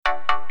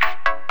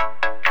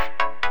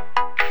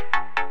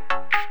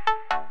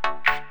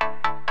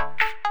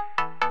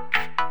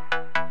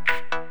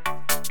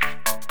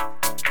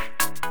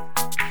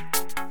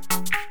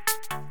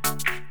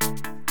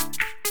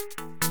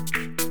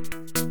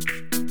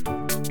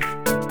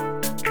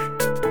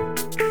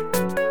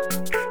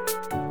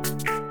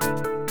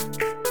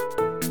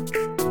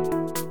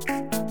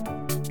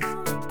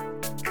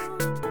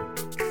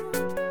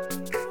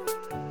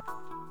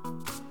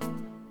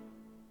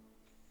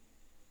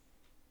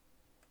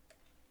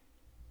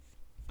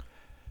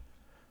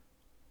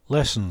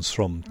Lessons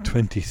from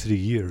 23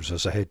 years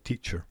as a head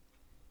teacher.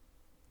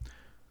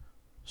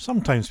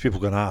 Sometimes people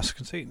can ask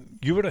and say,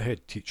 you were a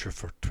head teacher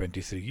for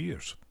 23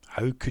 years.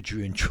 How could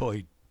you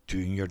enjoy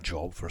doing your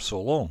job for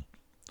so long?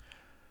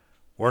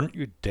 Weren't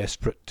you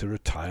desperate to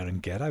retire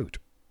and get out?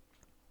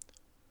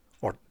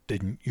 Or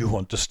didn't you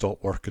want to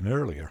stop working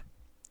earlier?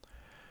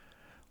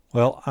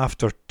 Well,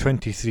 after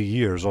 23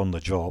 years on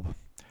the job,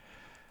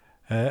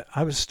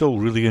 I was still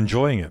really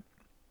enjoying it.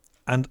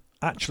 And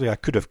actually, I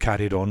could have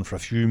carried on for a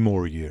few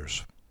more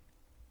years.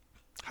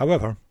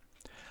 However,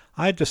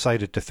 I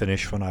decided to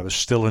finish when I was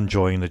still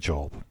enjoying the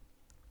job.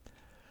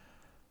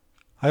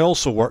 I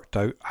also worked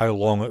out how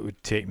long it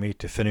would take me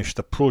to finish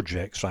the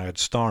projects I had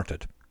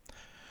started,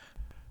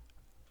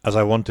 as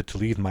I wanted to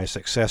leave my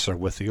successor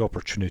with the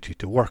opportunity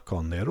to work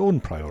on their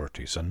own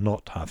priorities and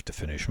not have to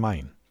finish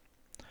mine.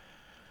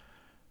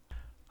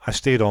 I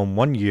stayed on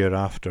 1 year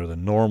after the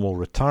normal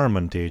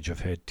retirement age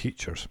of head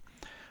teachers.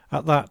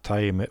 At that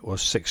time it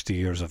was 60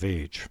 years of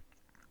age.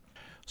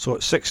 So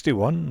at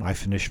 61 I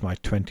finished my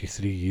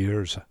 23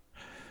 years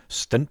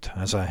stint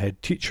as a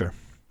head teacher,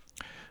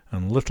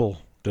 and little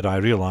did I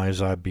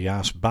realise I'd be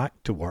asked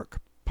back to work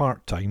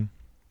part-time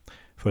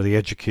for the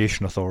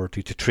Education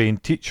Authority to train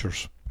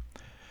teachers,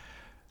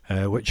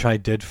 which I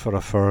did for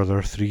a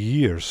further 3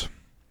 years.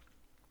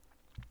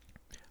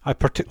 I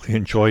particularly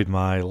enjoyed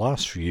my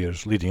last few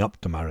years leading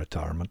up to my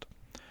retirement.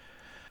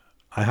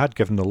 I had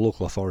given the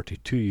local authority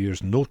 2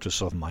 years'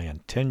 notice of my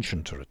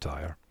intention to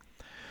retire,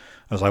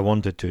 as I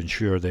wanted to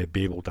ensure they'd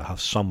be able to have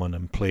someone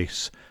in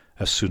place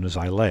as soon as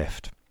I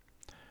left,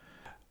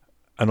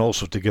 and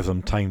also to give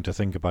them time to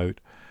think about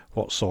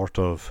what sort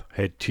of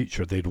head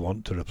teacher they'd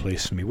want to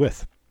replace me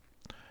with.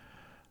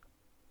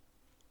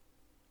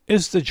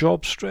 Is the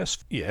job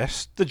stressful?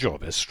 Yes, the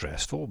job is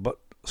stressful, but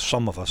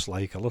some of us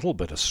like a little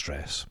bit of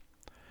stress.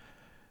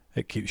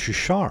 It keeps you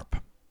sharp,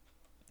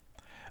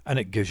 and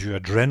it gives you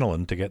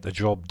adrenaline to get the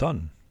job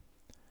done.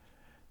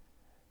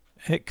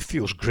 It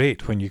feels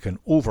great when you can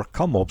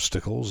overcome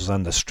obstacles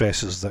and the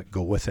stresses that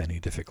go with any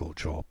difficult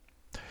job.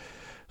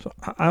 So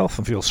I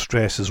often feel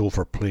stress is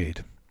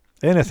overplayed.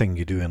 Anything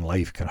you do in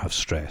life can have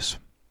stress.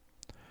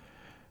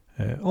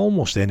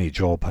 Almost any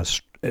job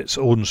has its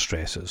own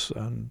stresses,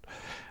 and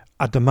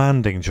a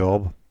demanding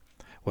job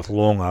with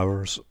long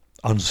hours,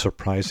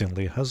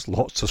 unsurprisingly, has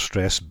lots of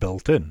stress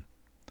built in.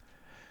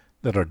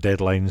 There are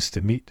deadlines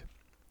to meet,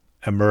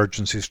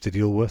 emergencies to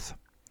deal with,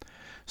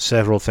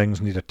 several things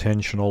need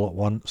attention all at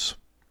once,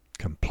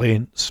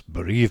 complaints,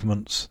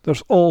 bereavements.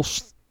 There's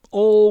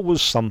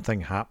always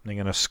something happening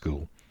in a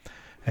school.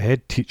 A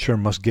head teacher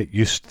must get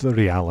used to the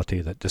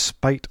reality that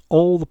despite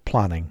all the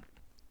planning,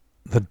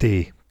 the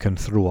day can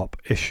throw up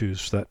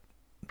issues that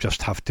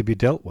just have to be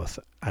dealt with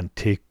and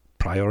take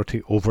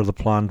priority over the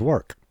planned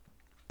work.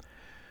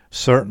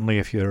 Certainly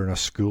if you're in a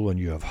school and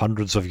you have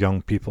hundreds of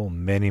young people,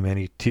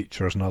 many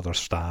teachers and other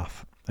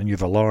staff, and you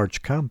have a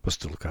large campus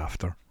to look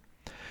after,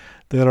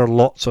 there are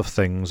lots of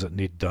things that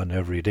need done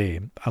every day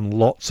and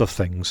lots of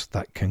things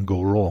that can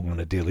go wrong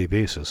on a daily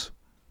basis.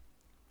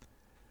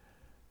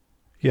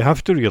 You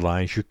have to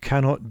realise you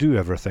cannot do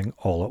everything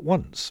all at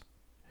once.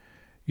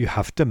 You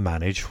have to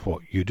manage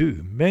what you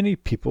do. Many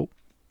people,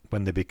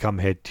 when they become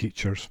head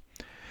teachers,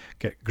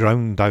 get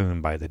ground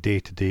down by the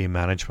day-to-day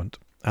management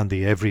and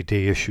the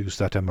everyday issues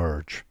that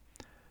emerge.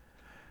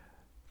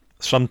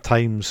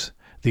 Sometimes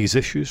these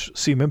issues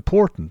seem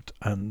important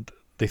and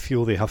they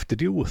feel they have to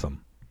deal with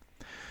them.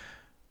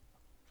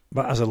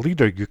 But as a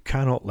leader, you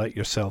cannot let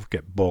yourself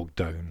get bogged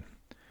down.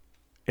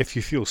 If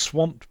you feel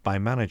swamped by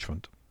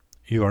management,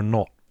 you are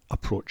not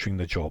approaching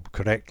the job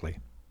correctly.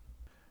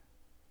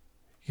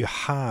 You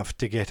have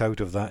to get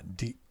out of that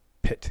deep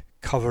pit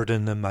covered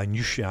in the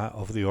minutiae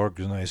of the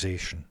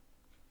organisation.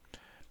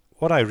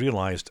 What I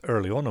realised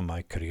early on in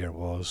my career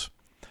was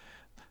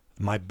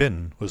my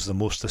bin was the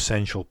most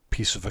essential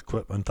piece of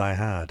equipment I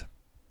had.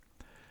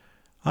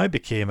 I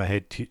became a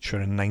head teacher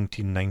in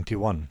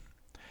 1991,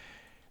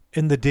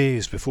 in the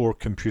days before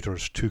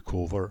computers took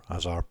over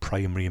as our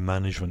primary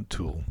management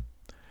tool.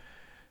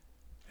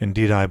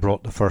 Indeed, I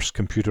brought the first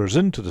computers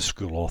into the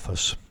school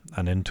office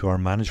and into our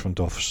management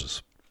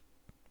offices.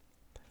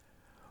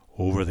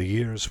 Over the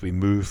years, we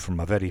moved from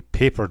a very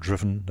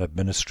paper-driven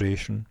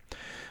administration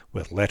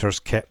with letters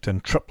kept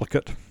in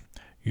triplicate,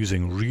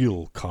 using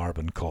real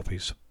carbon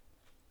copies.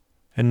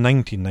 In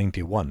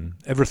 1991,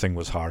 everything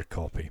was hard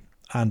copy,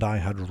 and I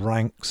had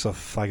ranks of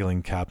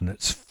filing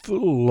cabinets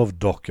full of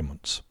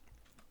documents.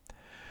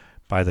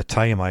 By the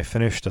time I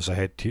finished as a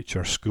head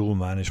teacher, school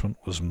management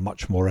was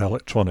much more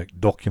electronic,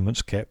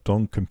 documents kept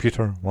on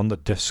computer, on the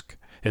disk,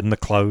 in the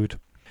cloud.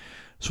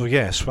 So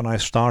yes, when I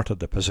started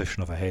the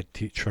position of a head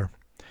teacher,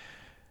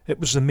 it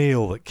was the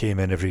mail that came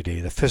in every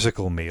day, the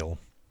physical mail.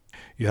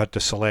 You had to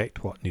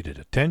select what needed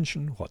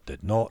attention, what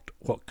did not,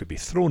 what could be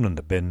thrown in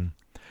the bin,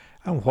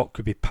 and what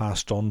could be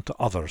passed on to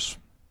others.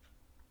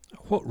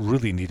 What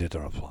really needed a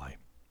reply.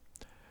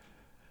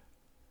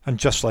 And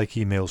just like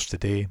emails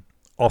today,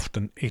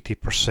 often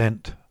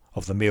 80%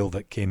 of the mail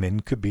that came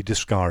in could be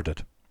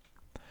discarded.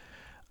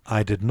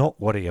 I did not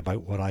worry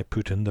about what I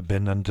put in the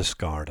bin and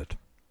discarded,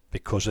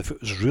 because if it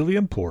was really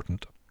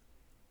important,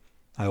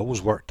 I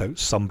always worked out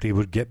somebody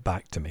would get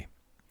back to me.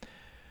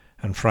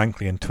 And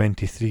frankly, in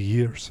 23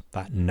 years,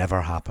 that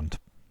never happened.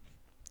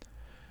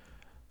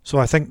 So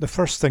I think the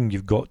first thing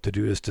you've got to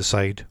do is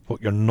decide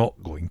what you're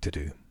not going to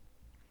do.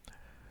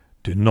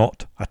 Do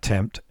not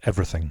attempt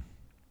everything.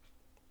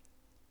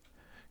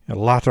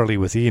 Latterly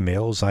with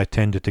emails, I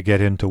tended to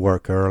get into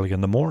work early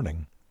in the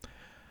morning.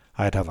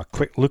 I'd have a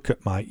quick look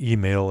at my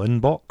email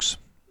inbox.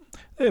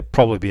 There'd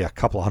probably be a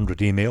couple hundred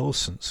emails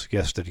since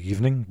yesterday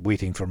evening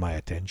waiting for my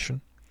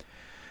attention.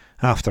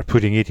 After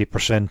putting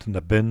 80% in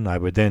the bin, I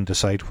would then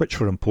decide which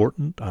were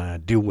important and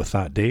I'd deal with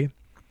that day,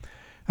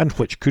 and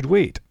which could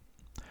wait.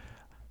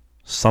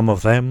 Some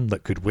of them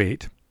that could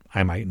wait,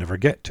 I might never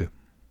get to,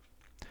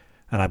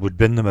 and I would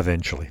bin them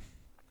eventually.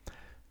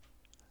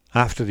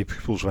 After the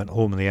pupils went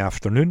home in the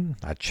afternoon,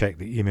 I'd check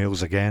the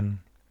emails again,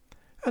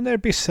 and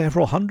there'd be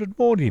several hundred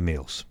more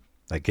emails.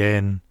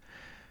 Again,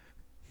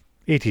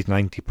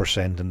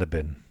 80-90% in the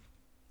bin.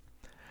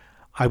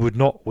 I would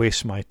not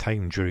waste my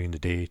time during the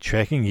day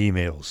checking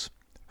emails,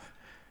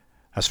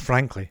 as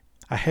frankly,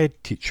 a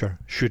head teacher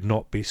should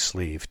not be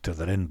slave to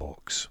their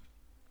inbox.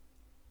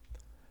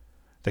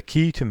 The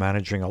key to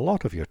managing a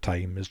lot of your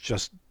time is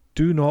just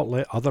do not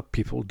let other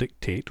people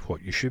dictate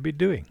what you should be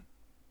doing.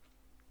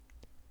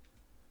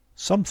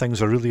 Some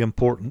things are really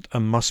important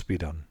and must be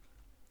done.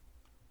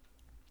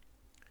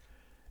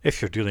 If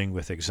you're dealing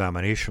with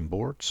examination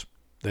boards,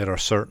 there are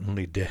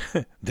certainly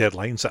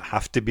deadlines that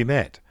have to be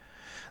met,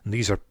 and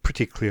these are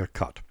pretty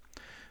clear-cut,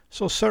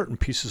 so certain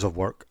pieces of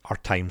work are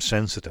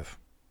time-sensitive.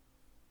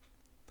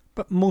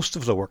 But most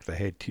of the work the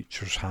head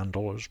teachers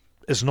handle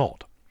is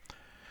not,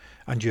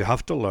 and you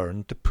have to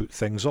learn to put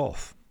things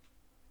off.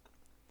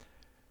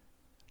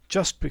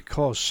 Just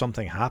because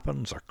something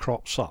happens or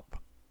crops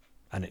up,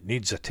 and it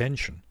needs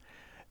attention,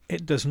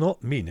 it does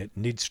not mean it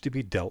needs to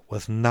be dealt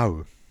with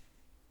now.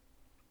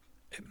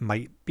 It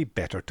might be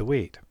better to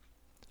wait.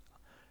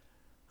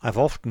 I've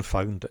often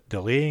found that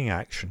delaying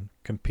action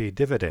can pay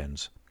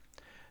dividends,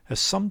 as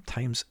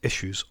sometimes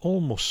issues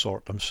almost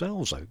sort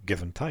themselves out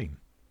given time.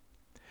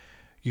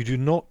 You do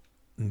not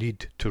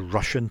need to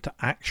rush into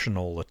action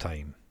all the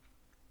time.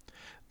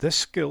 This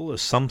skill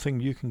is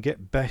something you can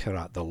get better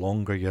at the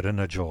longer you're in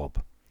a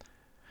job,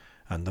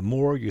 and the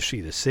more you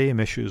see the same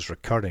issues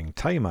recurring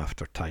time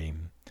after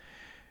time,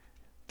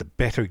 the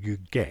better you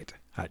get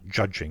at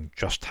judging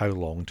just how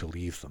long to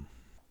leave them.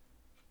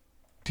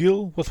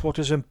 Deal with what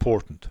is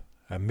important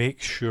and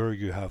make sure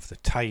you have the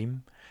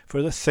time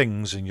for the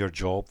things in your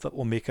job that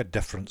will make a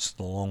difference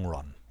in the long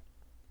run.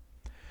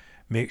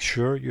 Make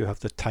sure you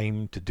have the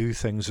time to do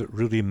things that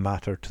really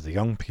matter to the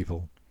young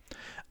people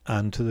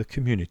and to the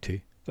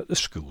community that the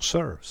school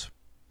serves.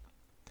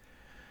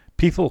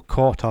 People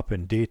caught up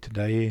in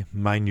day-to-day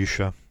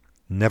minutiae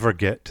never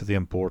get to the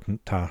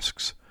important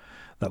tasks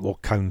that will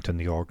count in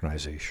the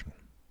organisation.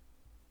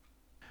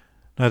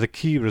 Now, the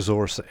key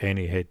resource that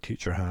any head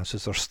teacher has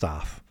is their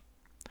staff.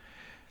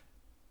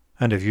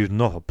 And if you've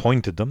not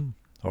appointed them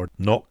or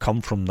not come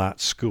from that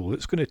school,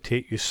 it's going to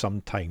take you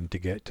some time to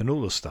get to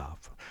know the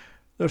staff,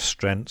 their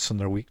strengths and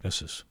their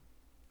weaknesses.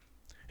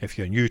 If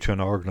you're new to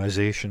an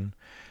organisation,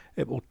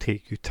 it will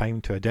take you time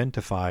to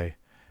identify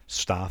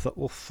staff that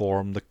will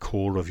form the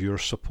core of your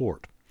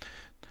support,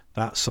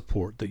 that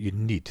support that you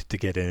need to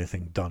get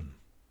anything done.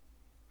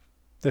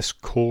 This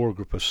core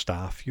group of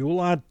staff you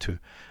will add to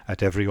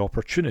at every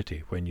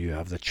opportunity when you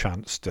have the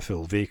chance to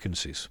fill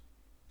vacancies.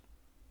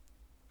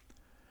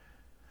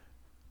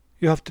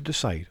 You have to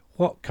decide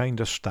what kind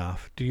of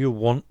staff do you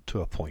want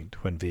to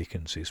appoint when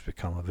vacancies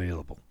become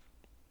available.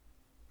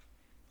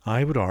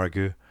 I would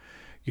argue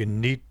you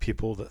need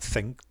people that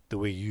think the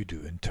way you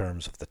do in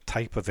terms of the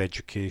type of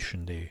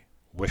education they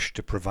wish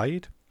to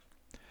provide,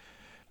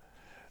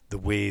 the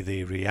way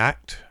they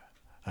react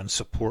and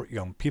support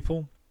young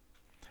people,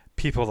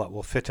 people that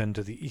will fit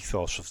into the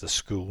ethos of the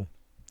school,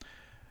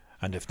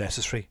 and if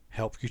necessary,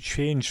 help you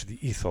change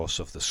the ethos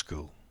of the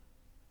school.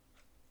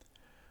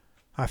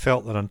 I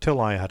felt that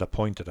until I had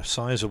appointed a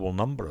sizable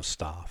number of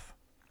staff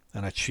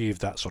and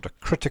achieved that sort of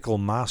critical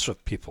mass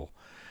of people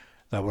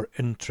that were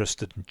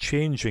interested in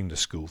changing the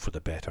school for the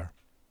better,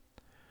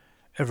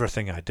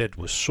 everything I did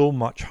was so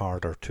much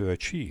harder to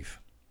achieve.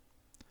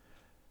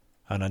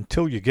 And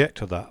until you get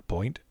to that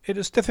point, it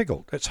is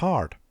difficult, it's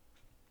hard.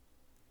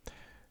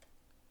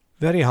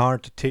 Very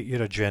hard to take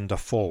your agenda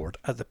forward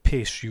at the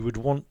pace you would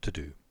want to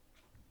do.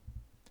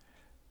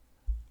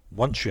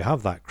 Once you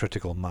have that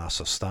critical mass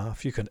of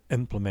staff, you can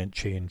implement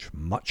change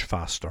much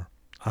faster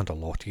and a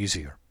lot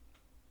easier.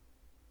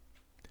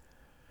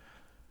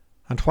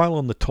 And while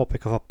on the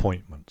topic of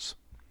appointments,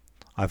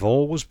 I've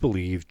always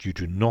believed you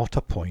do not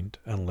appoint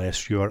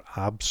unless you are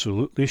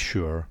absolutely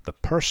sure the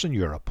person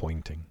you're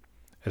appointing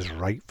is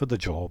right for the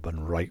job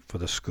and right for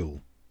the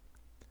school.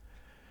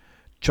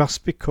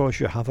 Just because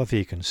you have a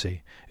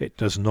vacancy, it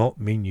does not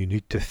mean you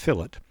need to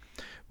fill it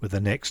with the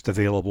next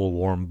available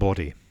warm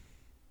body.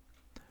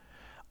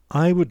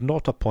 I would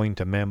not appoint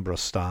a member of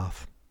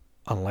staff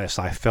unless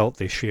I felt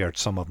they shared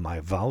some of my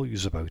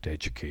values about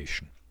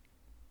education.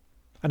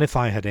 And if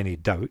I had any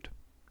doubt,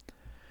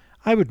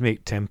 I would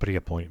make temporary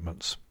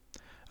appointments,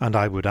 and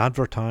I would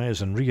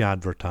advertise and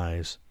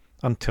re-advertise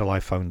until I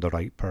found the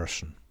right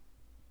person.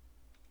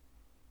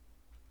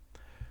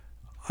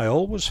 I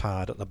always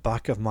had at the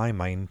back of my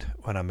mind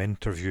when I'm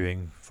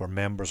interviewing for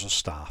members of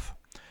staff,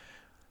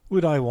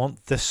 would I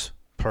want this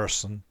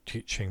person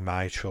teaching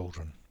my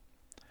children?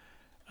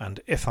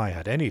 And if I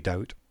had any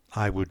doubt,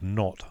 I would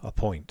not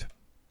appoint.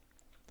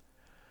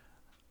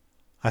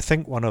 I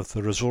think one of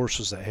the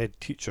resources that head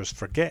teachers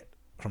forget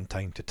from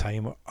time to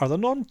time are the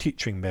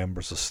non-teaching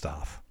members of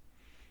staff.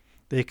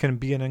 They can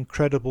be an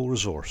incredible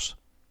resource.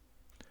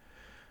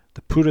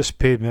 The poorest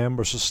paid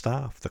members of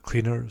staff, the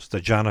cleaners, the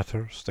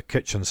janitors, the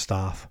kitchen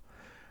staff,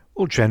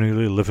 will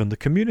generally live in the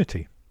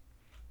community.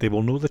 They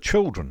will know the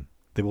children,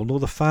 they will know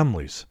the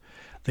families,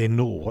 they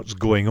know what's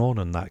going on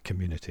in that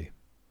community.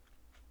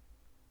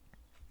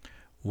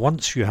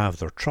 Once you have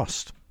their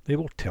trust, they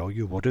will tell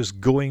you what is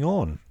going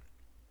on.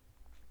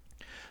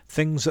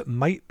 Things that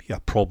might be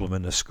a problem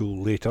in the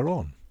school later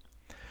on.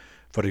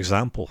 For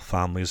example,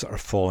 families that are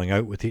falling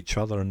out with each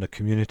other in the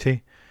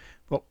community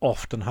will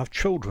often have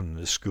children in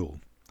the school.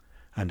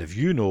 And if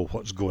you know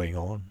what's going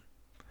on,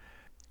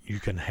 you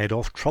can head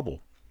off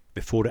trouble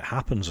before it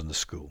happens in the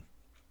school.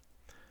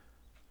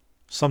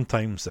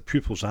 Sometimes the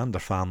pupils and their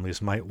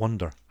families might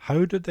wonder,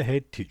 how did the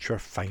head teacher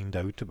find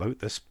out about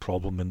this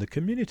problem in the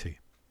community?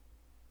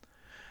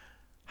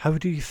 How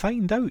do you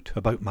find out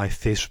about my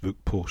Facebook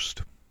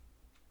post?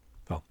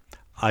 Well,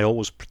 I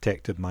always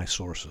protected my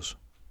sources.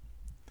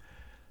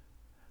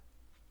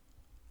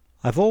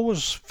 I've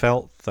always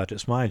felt that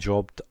it's my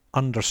job to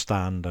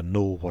understand and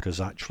know what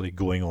is actually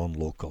going on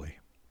locally.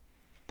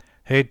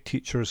 Head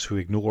teachers who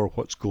ignore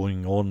what's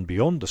going on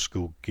beyond the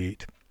school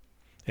gate,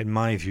 in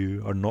my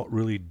view, are not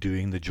really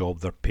doing the job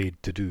they're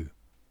paid to do.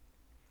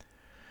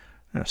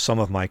 Some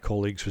of my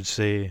colleagues would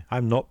say,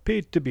 I'm not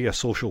paid to be a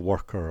social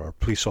worker or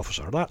police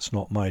officer, that's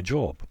not my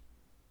job.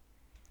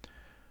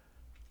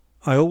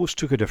 I always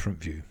took a different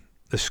view.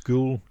 The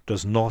school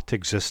does not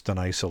exist in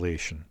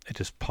isolation,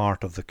 it is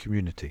part of the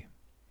community.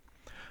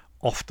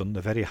 Often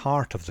the very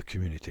heart of the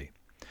community.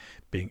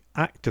 Being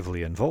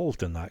actively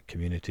involved in that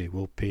community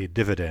will pay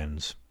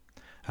dividends,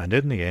 and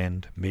in the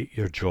end make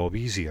your job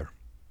easier.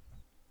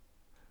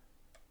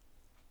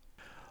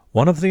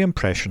 One of the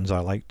impressions I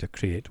liked to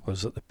create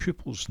was that the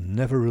pupils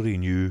never really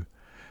knew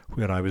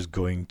where I was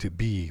going to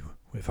be,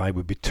 if I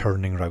would be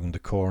turning round the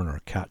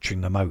corner,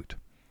 catching them out.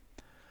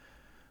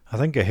 I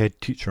think a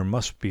head teacher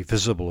must be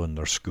visible in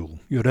their school.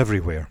 You're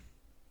everywhere.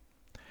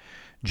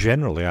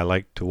 Generally, I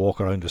like to walk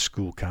around the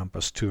school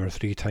campus 2 or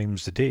 3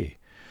 times a day,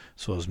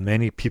 so as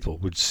many people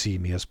would see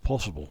me as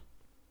possible.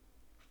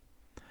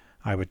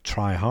 I would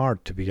try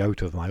hard to be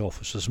out of my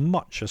office as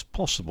much as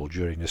possible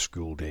during the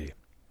school day.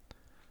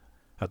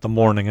 At the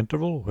morning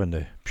interval, when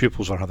the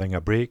pupils are having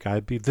a break,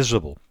 I'd be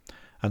visible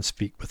and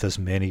speak with as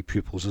many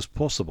pupils as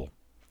possible.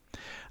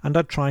 And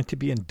I'd try to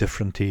be in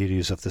different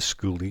areas of the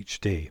school each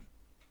day.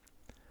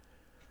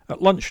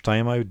 At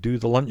lunchtime, I would do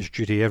the lunch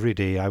duty every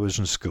day I was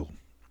in school.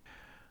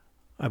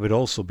 I would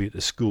also be at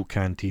the school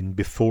canteen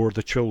before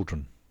the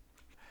children.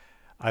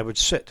 I would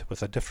sit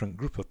with a different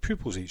group of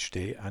pupils each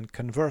day and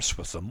converse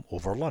with them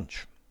over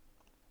lunch.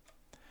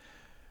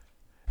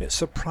 It's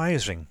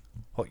surprising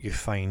what you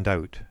find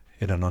out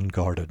in an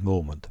unguarded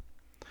moment.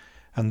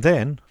 And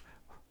then,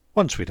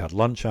 once we'd had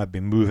lunch, I'd be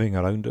moving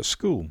around at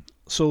school,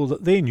 so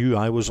that they knew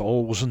I was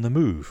always on the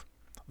move.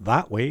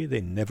 That way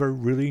they never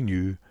really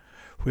knew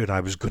where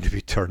I was going to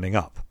be turning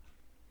up.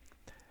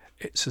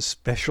 It's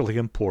especially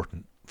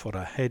important for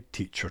a head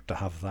teacher to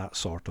have that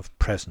sort of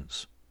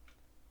presence.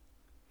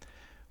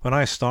 When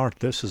I started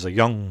this as a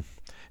young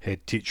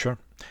head teacher,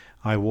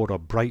 I wore a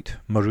bright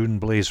maroon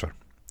blazer,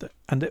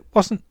 and it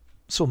wasn't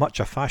so much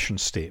a fashion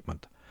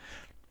statement,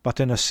 but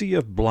in a sea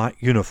of black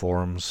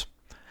uniforms,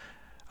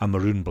 a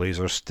maroon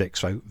blazer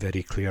sticks out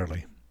very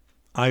clearly.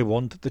 I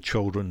wanted the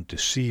children to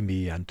see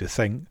me and to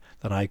think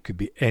that I could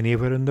be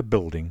anywhere in the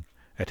building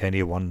at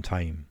any one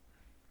time.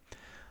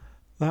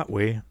 That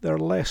way they're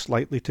less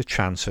likely to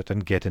chance it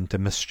and get into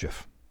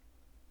mischief.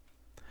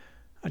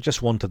 I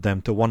just wanted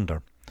them to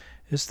wonder,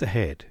 is the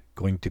head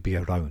going to be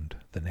around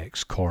the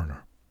next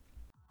corner?